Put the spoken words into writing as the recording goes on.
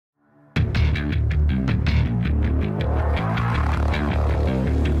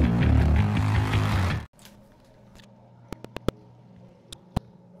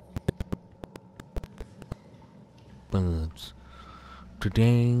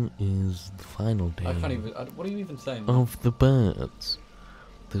Today is the final day I can't even. What are you even saying? of the birds.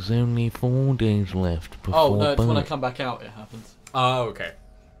 There's only 4 days left before Oh no, it's when I birth. come back out. It happens. Oh, okay.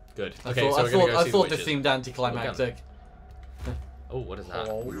 Good. I Okay, thought, so we're gonna go I see thought the this witches. seemed anticlimactic. Oh, what is that?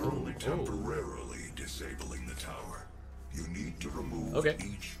 We're only temporarily disabling the tower. You need to remove Okay.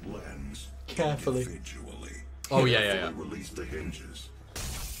 each lens Carefully. individually. Oh, yeah. Release the hinges.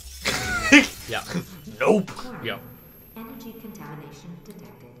 Yeah. Nope. Yeah. Energy contamination detected.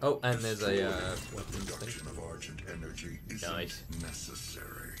 Oh, and there's a weapons Production of argent energy is Nice. necessary.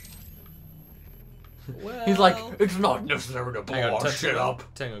 Well, He's like, it's not necessary to blow hang on, our touch shit it up.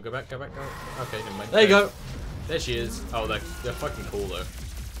 Hang on, go back. Okay, never mind. There you go. There she is. Oh, they're fucking cool though.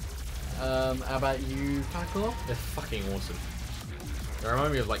 How about you, tackle? They're fucking awesome. They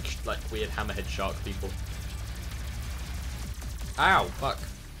remind me of like weird hammerhead shark people. Ow, fuck.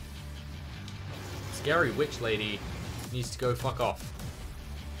 Scary witch lady needs to go fuck off.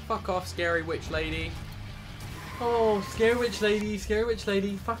 Fuck off, scary witch lady. Oh, scary witch lady,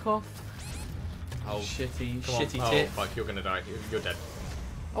 fuck off. Oh, Shitty, come on. shitty Oh, tit. fuck, you're gonna die. You're dead.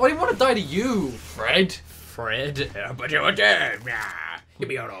 Oh, I didn't want to die to you, Fred. Fred, but you're dead. Give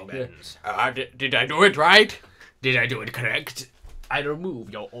me your organs. Did I do it right? Did I do it correct? I remove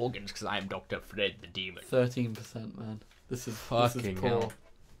your organs because I'm Dr. Fred the Demon. 13%, man. This is Fucking poor. hell.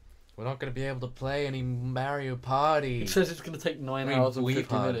 We're not gonna be able to play any Mario Party. It says it's gonna take 9 I mean, hours and we've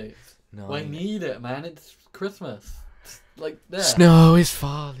 50 had minutes. No, Well, I need it, man. It's Christmas. It's like there. Snow is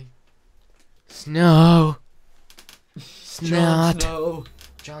falling. Snow. Jon Snot. Snow.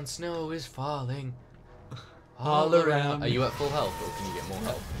 Jon Snow is falling. All around. Are you at full health or can you get more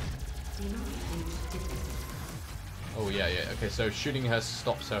health? Oh yeah. Okay, so shooting her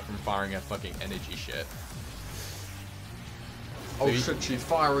stops her from firing her fucking energy shit. Oh Maybe- shit, she's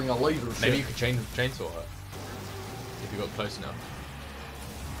firing a laser shit. Maybe you could chainsaw her if you got close enough.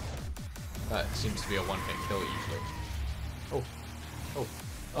 That seems to be a one-hit kill usually.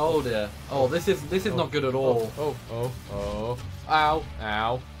 Oh dear. Oh, this is not good at all. Oh.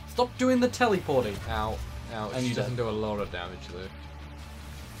 Ow. Stop doing the teleporting. Ow. And She you doesn't dead. do a lot of damage though.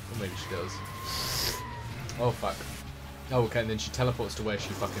 Or maybe she does. Oh fuck. Oh, okay, and then she teleports to where she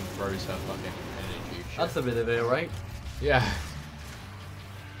fucking throws her fucking energy shit. That's a bit of it, right? Yeah.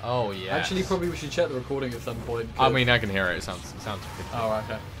 Oh yeah. Actually, probably we should check the recording at some point. I mean, I can hear it. It sounds good. Oh, right,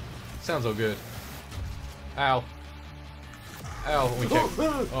 okay. Sounds all good. Ow. We check.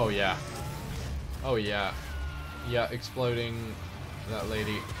 Oh yeah. Yeah, exploding that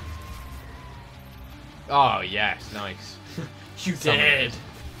lady. Oh yes, nice. You Summoner. dead.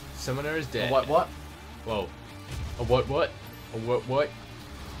 Summoner is dead. What? Whoa. A what? A what?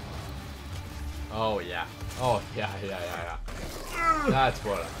 Oh yeah. Oh yeah. That's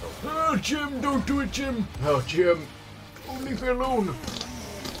what I thought. Oh, Jim, don't do it, Jim. Oh Jim. Leave me alone.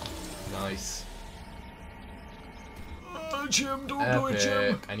 Nice. Jim, don't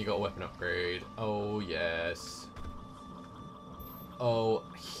Epic. And you got a weapon upgrade. Oh yes. Oh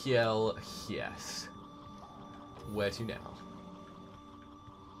hell yes. Where to now?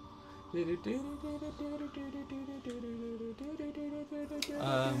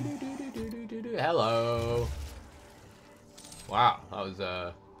 Hello. Wow, that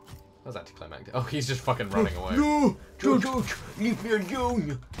was anticlimactic. Oh, he's just fucking running away. No, don't leave me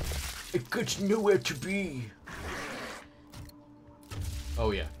alone. I've got nowhere to be.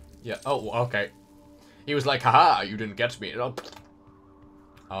 Oh yeah. Oh, okay. He was like, haha, you didn't get me.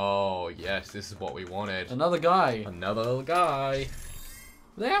 Oh yes, this is what we wanted. Another guy. Another little guy.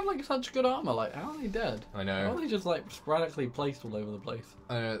 They have like such good armor. Like, how are they dead? I How know. are they just like sporadically placed all over the place?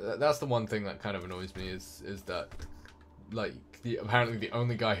 That's the one thing that kind of annoys me is that like apparently the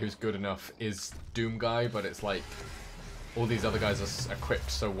only guy who's good enough is Doom Guy, but it's like all these other guys are equipped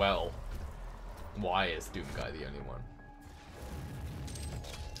so well. Why is Doom Guy the only one?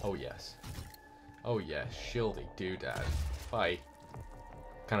 Oh yes. Oh yes, Shieldy Doodad. Bye.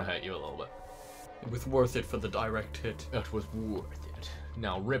 Kinda hurt you a little bit. It was worth it for the direct hit. It was worth it.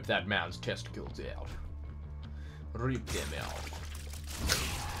 Now rip that man's testicles out. Rip them out.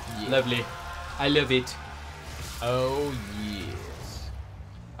 Yeah. Lovely. I love it. Oh yes.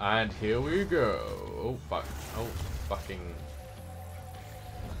 And here we go. Oh fuck. Oh fucking.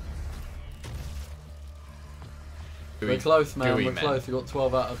 We're close, man. gooey We're men. close. We got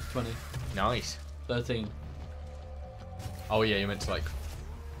 12 out of 20. Nice. 13. Oh yeah, you meant to like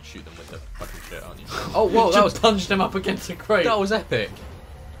shoot them with the fucking shit, aren't you? Oh, whoa, that was punched him up against a crate. That was epic.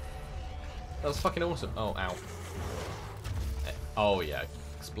 That was fucking awesome. Oh, ow. Oh yeah,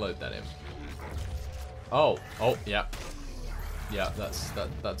 explode that in. Oh, yeah. Yeah,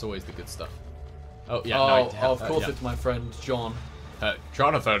 that's always the good stuff. Oh yeah, Oh, no, of course yeah. it's my friend John.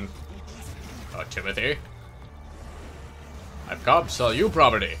 Jonathan. Timothy. I've come to sell you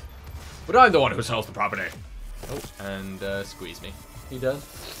property. But I'm the one who sells the property. Oh, and squeeze me. He does.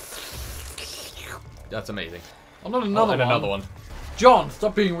 That's amazing. Oh, not another and one. another one. John,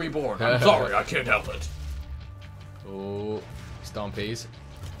 stop being reborn. I'm sorry, I can't help it. Oh, stompies.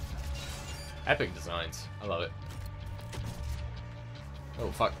 Epic designs. I love it. Oh,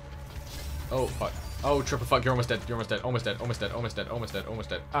 fuck. Oh, fuck. Oh, triple fuck. You're almost dead. You're almost dead. Almost dead. Almost dead. Almost dead. Almost dead. Almost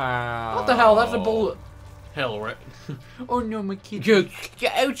dead. Ah. What the hell? That's a bullet. Hell, right. Oh no, my kidney.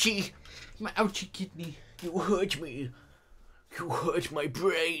 Ouchie! My ouchie kidney. You hurt me. You hurt my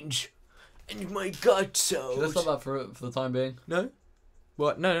brains. And my gut cells. Should I stop that for the time being? No?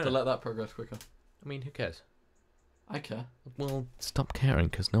 What? No. To let that progress quicker. I mean, who cares? I care. Well, stop caring,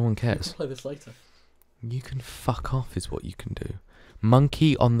 because no one I'll cares. play this later. You can fuck off is what you can do.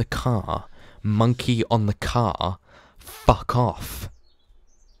 Monkey on the car. Monkey on the car. Fuck off.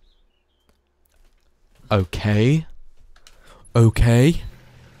 Okay. Okay.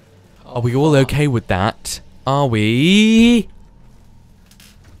 Oh, Are we all okay with that? Are we?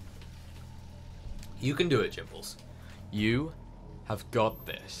 You can do it, Jimbles. You have got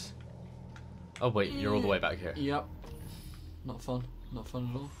this. Oh, wait. You're all the way back here. Yep. Not fun. Not fun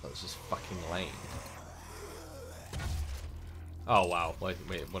at all. That was just fucking lame. Oh wow! Wait,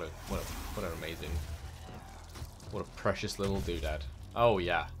 what an amazing, what a precious little doodad. Oh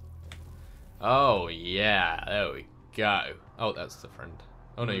yeah. Oh yeah. There we go. Oh, that's the friend.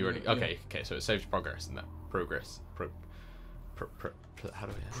 Oh no, you already. Okay, okay. So it saves progress in that progress. How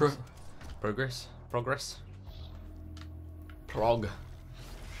do we? Progress. Progress. Prog.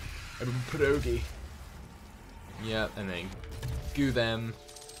 Progi. Yeah, and then goo them.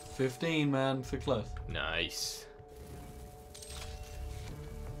 15, man. So close. Nice.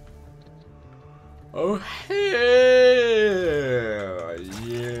 Oh hell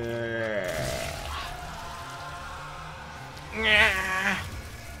yeah!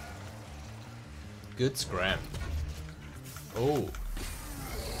 Good scram. Oh.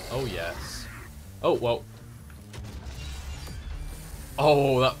 Oh yes. Oh well.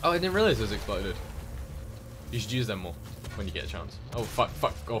 Oh that. Oh, I didn't realize those exploded. You should use them more when you get a chance. Oh fuck!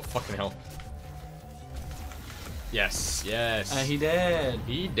 Fuck! Oh fucking hell! Yes! Yes! He dead.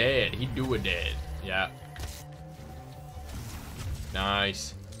 He dead. He do a dead. Yeah.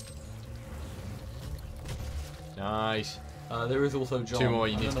 Nice. Nice. There is also John. Two more.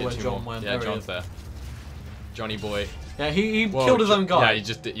 You need to get two John more. went. Yeah, There he John's is. there. Johnny boy. Yeah, he Whoa, killed his own guy. Yeah, he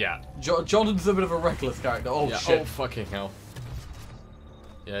just did. Yeah. Jonathan's a bit of a reckless character. Oh Yeah. shit. Oh fucking hell.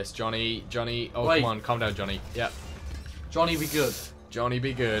 Yes, Johnny. Johnny. Oh Wait. come on, calm down, Johnny. Yeah. Johnny, be good. Johnny,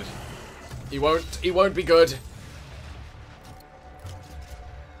 be good. He won't. He won't be good.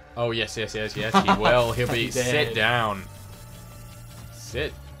 Oh yes, yes, yes, yes. He will. He'll be. He dead. Sit down.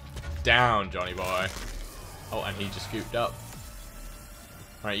 Sit down, Johnny boy. Oh, and he just scooped up.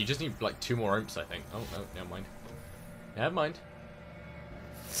 All right, you just need like 2 more imps, I think. Oh no, never mind. Never mind.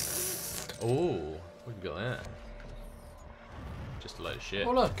 Oh, what have you got there? Just a load of shit.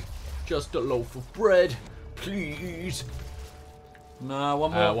 Oh look. Just a loaf of bread, please. Nah,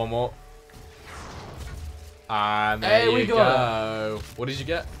 one more. One more. And there Hey, we you got go. What did you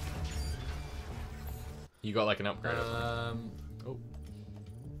get? You got like an upgrade.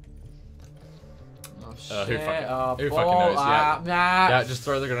 Oh shit. Who fucking Oh, knows? ball. Yeah. Nah. Yeah, just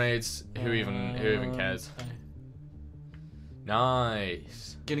throw the grenades. Who even cares? Okay.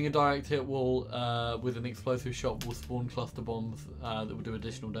 Nice. Getting a direct hit will, with an explosive shot, will spawn cluster bombs that will do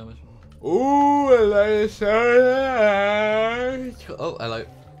additional damage. Ooh, I like it so much. Oh, I like.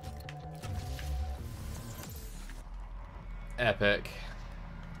 Epic.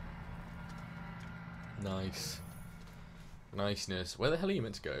 Nice. Niceness. Where the hell are you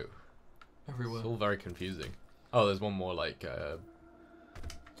meant to go? Everywhere. It's all very confusing. Oh, there's one more like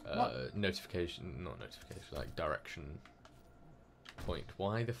notification, not notification, like direction point.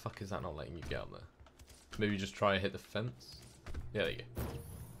 Why the fuck is that not letting you get up there? Maybe just try and hit the fence. Yeah, there you go.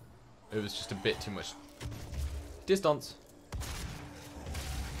 It was just a bit too much distance.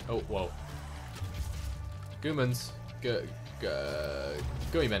 Oh, whoa. Goomans. Gooey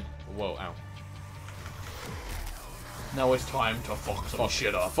men. Whoa, ow. Now it's time to fuck some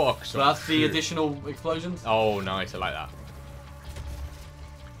shit up. Fuck So that's the additional explosions? Oh, nice. I like that.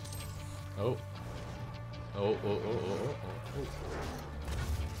 Oh. Oh.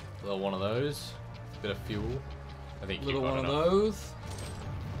 Little one of those. Bit of fuel. I think Little you got one enough. of those.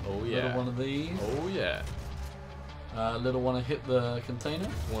 Oh, yeah. Little one of these. Oh, yeah. Little one to hit the container.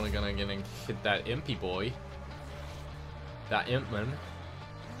 Gonna hit that impy boy. That impman.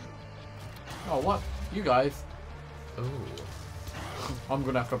 Oh, what? You guys. Oh. I'm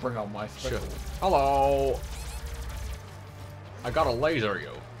gonna have to bring out my special. Sure. Hello. I got a laser,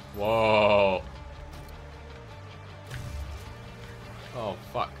 you. Whoa. Oh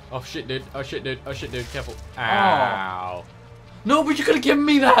fuck. Oh shit, dude. Oh shit, dude. Oh shit, dude. Careful. Ow. No, but you could have given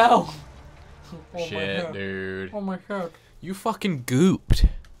me the hell. Oh, my Shit, head. dude. Oh my god. You fucking gooped.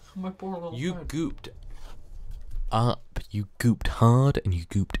 My poor little You head. gooped up. You gooped hard and you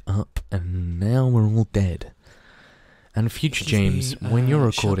gooped up, and now we're all dead. And future James, when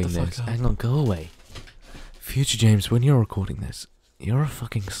you're shut recording the fuck this, up. hang on, go away. Future James, when you're recording this, you're a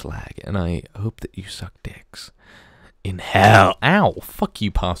fucking slag, and I hope that you suck dicks. In hell. Ow! Fuck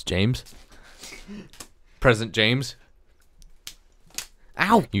you, past James. Present James.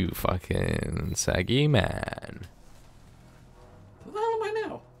 Ow! You fucking saggy man. Where the hell am I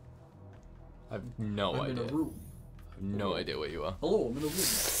now? I've no I'm in idea. a room. I've no idea where you are. Hello, I'm in a room.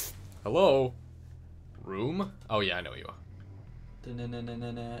 Hello? Room? Oh yeah, I know where you are.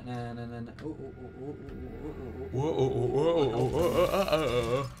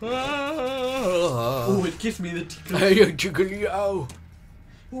 Oh, it gives me the tickle. Hey, tickle you out.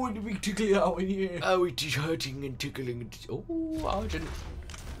 Oh, the big tickle out in here. Oh, it is hurting and tickling. Oh, Argent.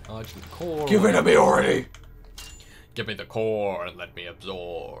 Argent core. Give it to me already. Give me the core and let me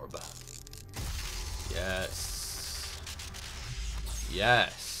absorb. Yes.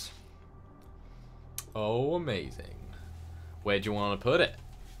 Yes. Oh, amazing. Where do you want to put it?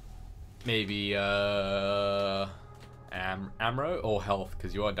 Maybe, Amro or health,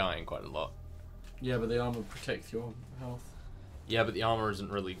 because you are dying quite a lot. Yeah, but the armor protects your health. Yeah, but the armor isn't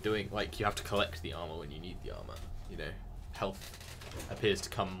really doing, like, you have to collect the armor when you need the armor. You know, health appears to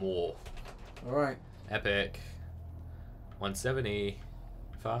come more. Alright. Epic.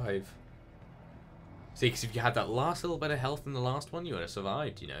 175. See, because if you had that last little bit of health in the last one, you would have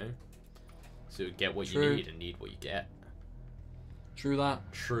survived, you know? So get what True. you need and need what you get. True that.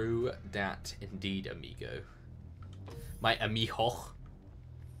 True dat indeed, amigo. My amigo.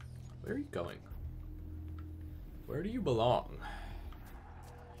 Where are you going? Where do you belong?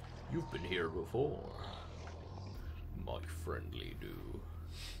 You've been here before. My friendly do.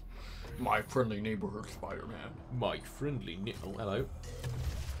 My friendly neighborhood Spider-Man. My friendly oh, hello.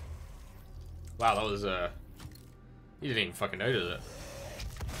 Wow, that was you didn't even fucking notice it.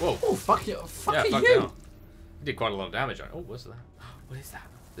 Whoa. Oh, fuck you. Fuck Yeah, you. fuck down. You did quite a lot of damage on it. Oh, what's that? What is that?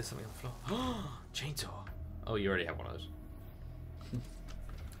 There's something on the floor. Chainsaw. Oh, you already have one of those.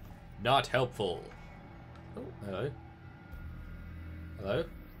 Not helpful. Oh, hello. Hello?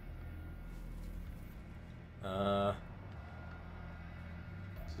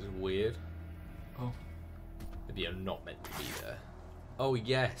 This is weird. Oh. Maybe you're not meant to be there. Oh,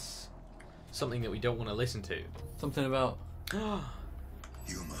 yes. Something that we don't want to listen to. Something about...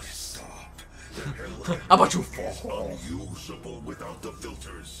 You must stop. The hell How about you is fall? unusable without the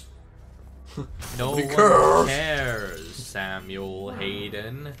filters. No Who one cares? cares, Samuel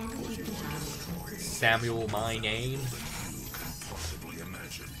Hayden. Energy contamination. Samuel, my name. Possibly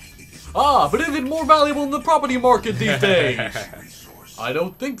imagine it is Ah, but is it more valuable in the property market these days? a resource. I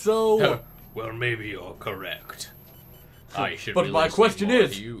don't think so. Well, maybe you're correct. I should. But be my listening question more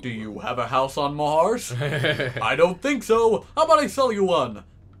is, to you. do you have a house on Mars? I don't think so. How about I sell you one?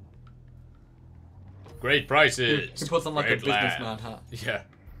 Great prices. He puts on like a Great land. businessman hat. Yeah.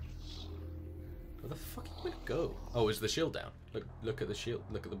 Where the fuck are you gonna go? Oh, is the shield down? Look at the shield.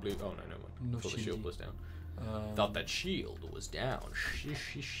 Look at the blue. Oh no, no one. No Thought the shield shieldy. was down. Thought that shield was down. Shield.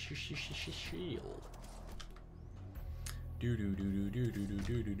 Do do do do do do do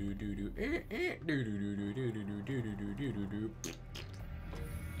do do do do do do.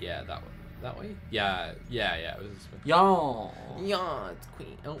 Yeah, that one. That way? Yeah. It was this way. Yeah. Yeah, it's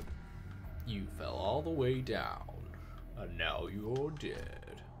Queen. Oh, you fell all the way down, and now you're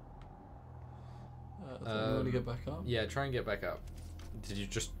dead. I want to get back up. Yeah, try and get back up. Did you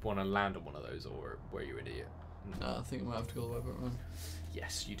just want to land on one of those, or were you an idiot? No, I think I might have to go the way back around.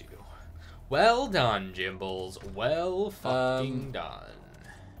 Yes, you do. Well done, Jimbles. Well fucking done.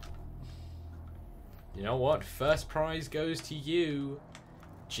 You know what? First prize goes to you,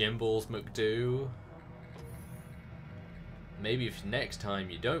 Jimbles McDo. Maybe if next time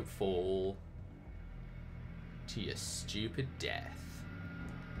you don't fall to your stupid death.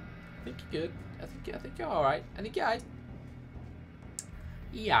 I think you're good. I think you're alright. I think you're alright.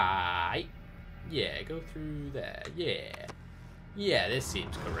 Yeah. Yeah, go through there. Yeah. Yeah, this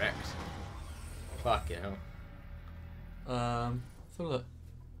seems correct. Fucking hell. So look.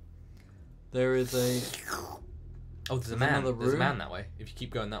 There is a... Oh, there's a There's man. another There's a room? man that way. If you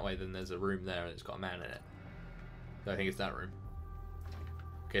keep going that way, then there's a room there and it's got a man in it. So I think it's that room.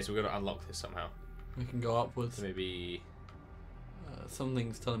 Okay, so we've got to unlock this somehow. We can go upwards. So maybe...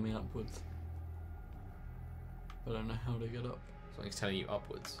 Something's telling me upwards. I don't know how to get up. Something's telling you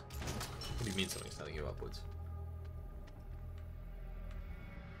upwards. What do you mean something's telling you upwards?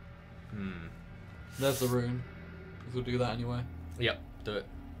 There's the rune. We'll do that anyway. Yep, do it.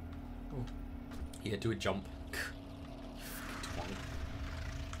 Oh. Yeah, do a jump.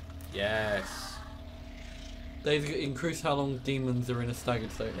 Yes. They increase how long demons are in a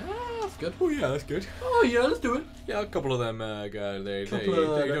staggered state. Yeah, that's good. Oh yeah, that's good. Oh yeah, let's do it. Yeah, a couple of them Couple of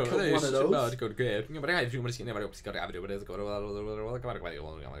those. go great.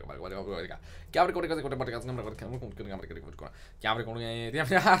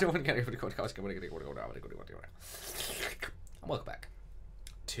 Welcome back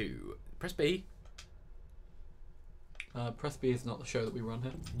to Press B. Press B is not the show that we run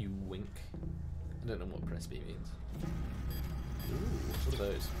here. You wink. I don't know what Press B means. Ooh, what are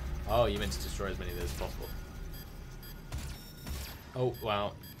those? Oh, you meant to destroy as many of those as possible. Oh,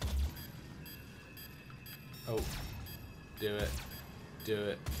 wow. Oh. Do it. Do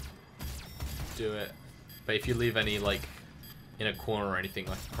it. Do it. But if you leave any, like, in a corner or anything,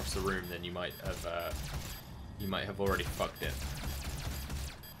 like, across the room, then you might have already fucked it.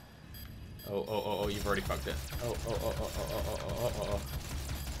 Oh, you've already fucked it. Oh.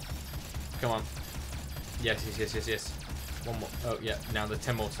 Come on. Yes. One more. Oh, yeah. Now the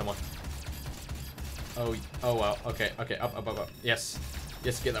 10 more, someone. Oh, wow. Okay. Up. Yes.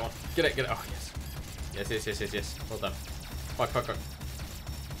 Yes, get that one. Get it. Oh, yes. Yes. Well done. Fuck. Fuck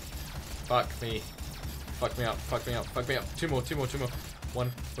me up. Two more.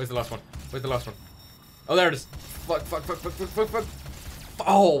 One. Where's the last one? Oh, there it is. Fuck.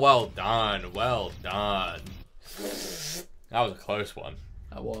 Oh, well done. That was a close one.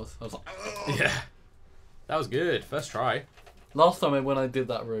 I was like, Yeah. That was good. First try. last time when I did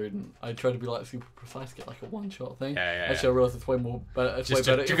that rune, I tried to be like super precise, get like a one-shot thing. Yeah. Actually, I realised it's way more better. It's way Just-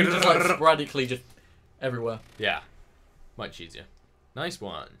 better. If you just like sporadically, just everywhere. Yeah. Much easier. Nice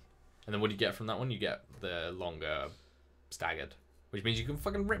one. And then what do you get from that one? You get the longer staggered. Which means you can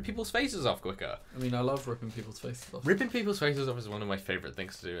fucking rip people's faces off quicker. I mean, I love ripping people's faces off. Ripping people's faces off is one of my favourite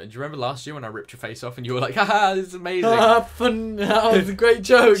things to do. And do you remember last year when I ripped your face off and you were like, haha, this is amazing. Fun. That was a great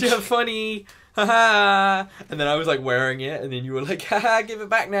joke. Yeah, funny. Haha. And then I was like wearing it and then you were like, haha, give it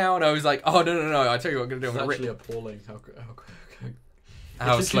back now. And I was like, oh, no. I tell you what I'm going to do. It's I'm going actually to rip. appalling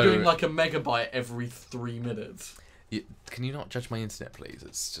How it's slow. literally doing like a megabyte every 3 minutes. Can you not judge my internet, please?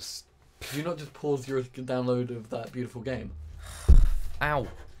 It's just... Could you not just pause your download of that beautiful game? Ow.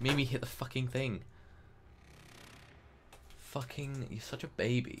 Made me hit the fucking thing. Fucking... You're such a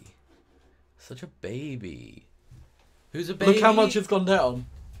baby. Such a baby. Who's a baby? Look how much it's gone down.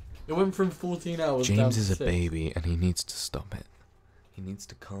 It went from 14 hours down James to is a 6. baby and he needs to stop it. He needs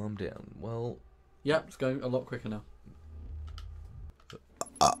to calm down. Well... Yep, it's going a lot quicker now.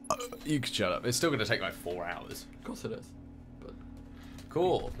 You can shut up. It's still going to take like 4 hours. Of course it is. But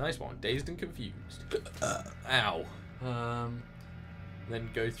Cool. Nice one. Dazed and confused. Ow. Then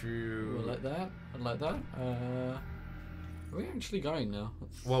go through... like that. And like that. Are we actually going now?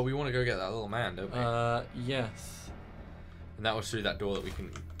 Well, we want to go get that little man, don't we? Yes. And that was through that door that we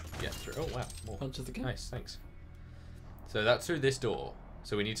can get through. Oh, wow. More. Punches again. Nice, thanks. So that's through this door.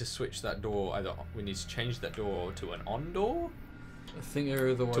 So we need to switch that door. Either we need to change that door to an on door, I think there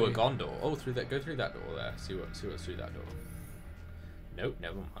is a way. to a gone door. Oh, through that. Go through that door there. See what's through that door. Nope,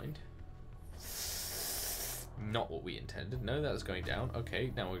 never mind. Not what we intended. No, that was going down.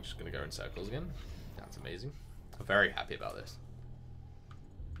 Okay, now we're just gonna go in circles again. That's amazing. I'm very happy about this.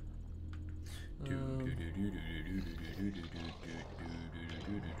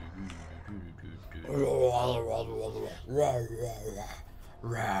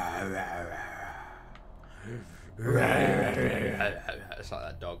 It's like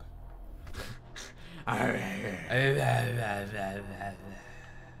that dog.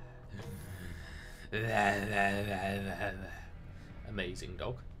 Amazing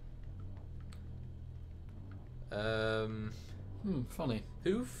dog. Funny.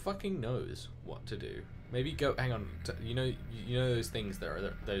 Who fucking knows what to do? Maybe go. Hang on. You know those things that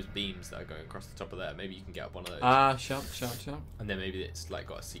are those beams that are going across the top of there. Maybe you can get up one of those. Shout. And then maybe it's like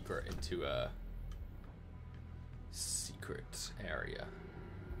got a secret into a secret area.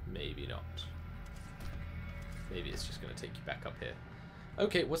 Maybe not. Maybe it's just gonna take you back up here.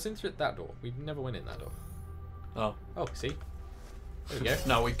 Okay, what's in through that door? We never went in that door. Oh. Oh, see? There we go.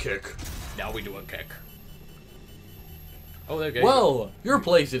 Now we kick. Now we do a kick. Oh, there we go. Well, your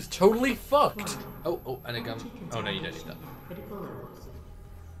place is totally fucked. Oh, and a gun. Oh, no, you don't need that.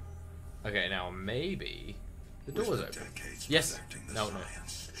 Okay, now maybe the door's open. Yes. No.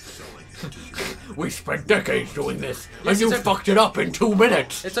 Selling it to you. We spent decades doing this, Yes, and you it's open. fucked it up in 2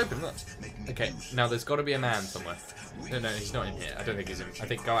 minutes. It's open, look. Okay, now there's got to be a man somewhere. No, he's not in here. I don't think he's in. I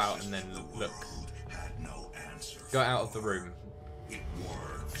think go out and then look. Had no answer. Go out of the room. It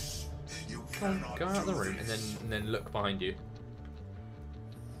works. You Go cannot out of the do room it. and then look behind you.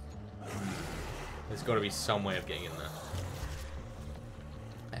 There's got to be some way of getting in there.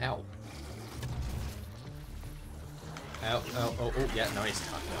 Ow. Ow, oh, yeah, nice.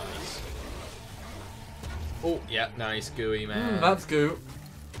 Nice. Oh, yeah, nice, gooey, man. That's goo.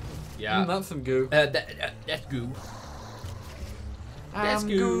 Yeah. That's some goo. That's goo. That's I'm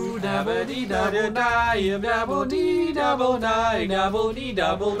goo. goo, dabble dee dabble die, dabble dee dabble die, dabble dee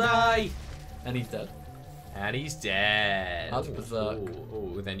dabble die. And he's dead. And he's dead. That's berserk.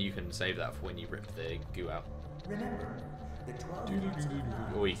 Oh, then you can save that for when you rip the goo out. Remember, the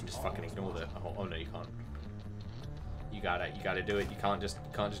 12 Or you can just fucking ignore the. Oh no, you can't. You gotta do it. You can't just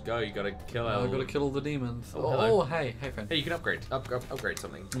go. You gotta kill it. I gotta kill all the demons. Oh, hello. Oh, hey friend. Hey, you can upgrade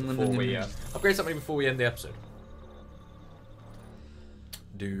something Mm, before we upgrade something before we end the episode.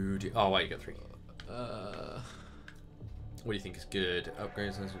 Dude, oh wait, you got 3. What do you think is good?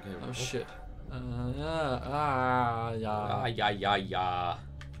 Upgrades. Oh shit.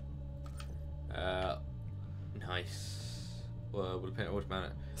 Yeah. Nice. Well, we'll paint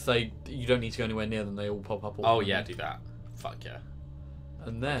automatic. So you don't need to go anywhere near them. They all pop up. Oh yeah, do that. Fuck yeah.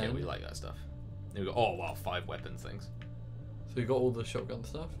 And then Yeah, we like that stuff. Then we got 5 weapons things. so we got all the shotgun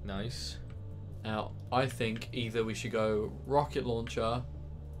stuff. Nice. Now I think either we should go rocket launcher.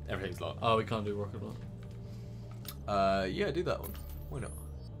 Everything's locked. Oh, we can't do rocket launcher. Yeah, do that one. Why not?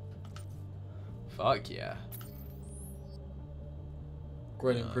 Fuck yeah.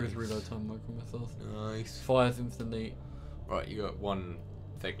 Great improved reload time, micro missiles. Nice. Fires instantly. Right, you got 1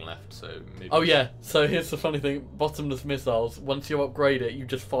 thing left, so maybe. Oh yeah. So here's the funny thing: bottomless missiles. Once you upgrade it, you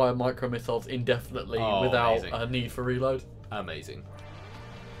just fire micro missiles indefinitely Oh, without amazing. a need for reload. Amazing.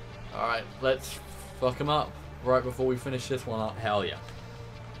 All right, let's fuck them up right before we finish this one up. Hell yeah.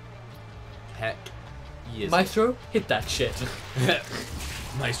 Heck yes. Maestro, hit that shit.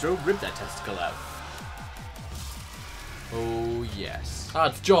 Maestro, rip that testicle out. Oh yes. Ah,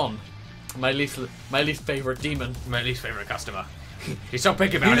 it's John, my least favorite demon. My least favorite customer. He's so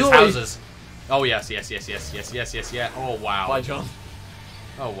picky about He's his always- houses. Oh yes. Yeah. Oh wow. Bye, John.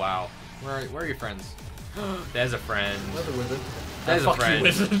 Oh wow. Where are your friends? There's a friend. Where's the wizard? There's a fuck you, friend.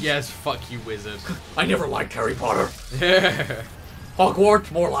 wizard. Yes, fuck you, wizard. I never liked Harry Potter. Fart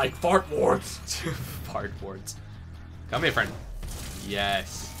Hogwarts, more like fartwarts. wards. Come here, friend.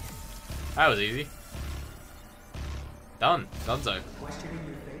 Yes. That was easy. Done. Donezo. questioning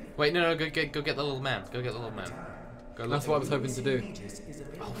your faith Wait, no, go get the little man. Go get the little man. Go look. That's what I was hoping to do. Aegis is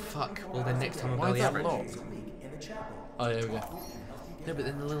available Oh fuck. Well then next time I'll Why go is the that average. locked? a week in the chapel. Oh, yeah, we go. No, but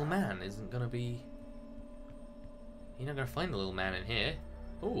then the little man isn't gonna be. You're not gonna find the little man in here.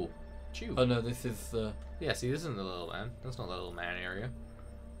 Ooh, chew. Oh no, this is Yeah, see, this isn't the little man. That's not the little man area.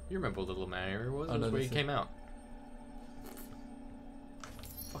 You remember what the little man area was? Oh, It was no, where he this is- came out.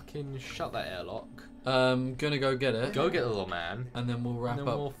 Fucking shut that airlock. gonna go get it. Go get the little man. And then we'll wrap And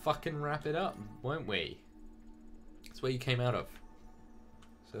then up. we'll fucking wrap it up, won't we? That's where you came out of.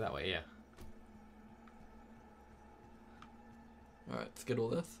 So that way, yeah. Alright, let's get all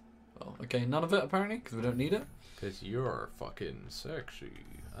this. Oh, okay, none of it apparently, because we don't need it. Because you're fucking sexy.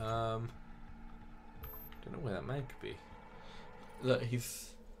 Don't know where that man could be. Look, he's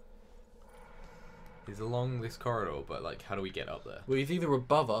He's along this corridor, but like, how do we get up there? well, he's either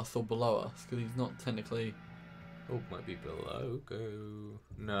above us or below us, because he's not technically. Oh, might be below. Go.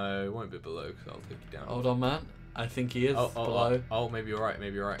 No, it won't be below, because I'll take you down. Hold on, man. I think he is below. Oh, maybe you're right.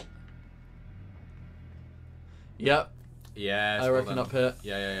 Maybe you're right. Yep, Yes. I well reckon done. up here.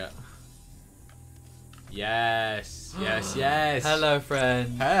 Yeah. Yes. Yes. Hello,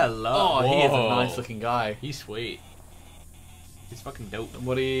 friend. Hello. Oh, he is a Whoa. nice looking guy. He's sweet. He's fucking dope. And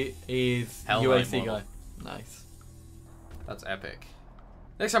what he's Hell UAC Knight guy. model. Nice. That's epic.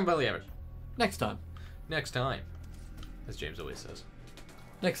 Next time, Belly Average. Next time. Next time. As James always says.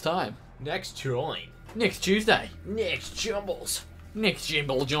 Next time. Next time. Next Tuesday. Next Jumbles. Next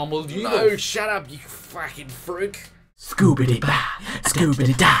Jimble Jumble No, shut up, you fucking freak. Scoobity ba,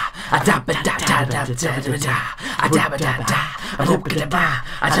 scoobity da, a da ba da da da da da da, a da ba da da, a da ba da,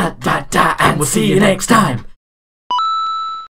 a da ba da, and we'll see you next time.